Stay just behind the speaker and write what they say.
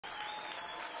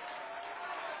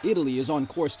Italy is on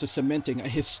course to cementing a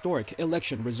historic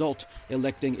election result,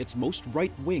 electing its most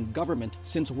right-wing government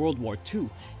since World War II,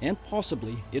 and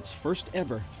possibly its first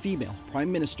ever female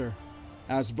prime minister.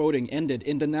 As voting ended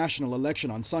in the national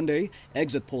election on Sunday,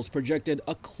 exit polls projected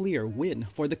a clear win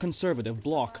for the conservative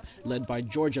bloc, led by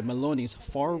Giorgia Meloni's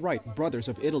far-right Brothers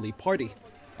of Italy party.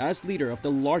 As leader of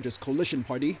the largest coalition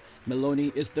party,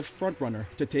 Meloni is the frontrunner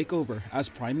to take over as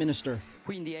prime minister.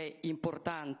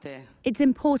 It's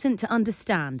important to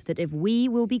understand that if we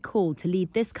will be called to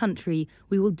lead this country,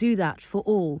 we will do that for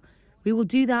all. We will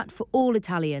do that for all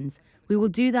Italians. We will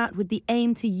do that with the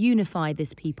aim to unify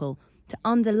this people, to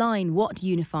underline what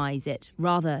unifies it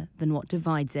rather than what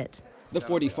divides it. The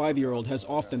 45-year-old has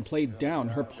often played down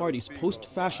her party's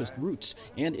post-fascist roots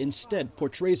and instead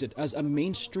portrays it as a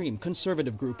mainstream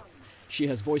conservative group. She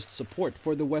has voiced support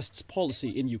for the West's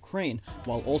policy in Ukraine,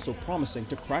 while also promising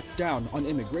to crack down on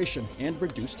immigration and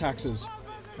reduce taxes.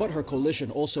 But her coalition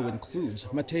also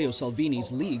includes Matteo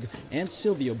Salvini's League and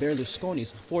Silvio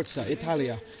Berlusconi's Forza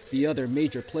Italia, the other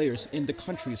major players in the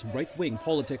country's right-wing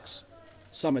politics.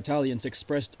 Some Italians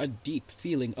expressed a deep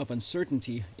feeling of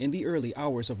uncertainty in the early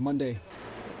hours of Monday.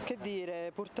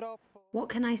 What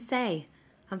can I say?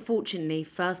 Unfortunately,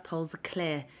 first polls are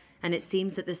clear, and it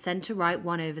seems that the centre-right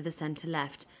won over the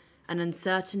centre-left. An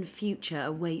uncertain future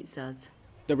awaits us.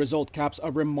 The result caps a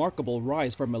remarkable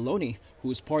rise for Meloni,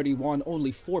 whose party won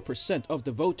only 4% of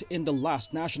the vote in the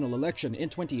last national election in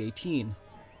 2018.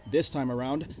 This time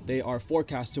around, they are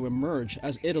forecast to emerge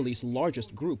as Italy's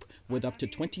largest group with up to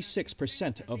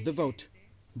 26% of the vote.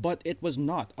 But it was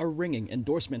not a ringing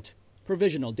endorsement.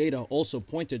 Provisional data also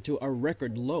pointed to a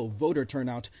record low voter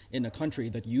turnout in a country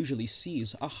that usually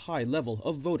sees a high level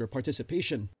of voter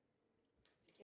participation.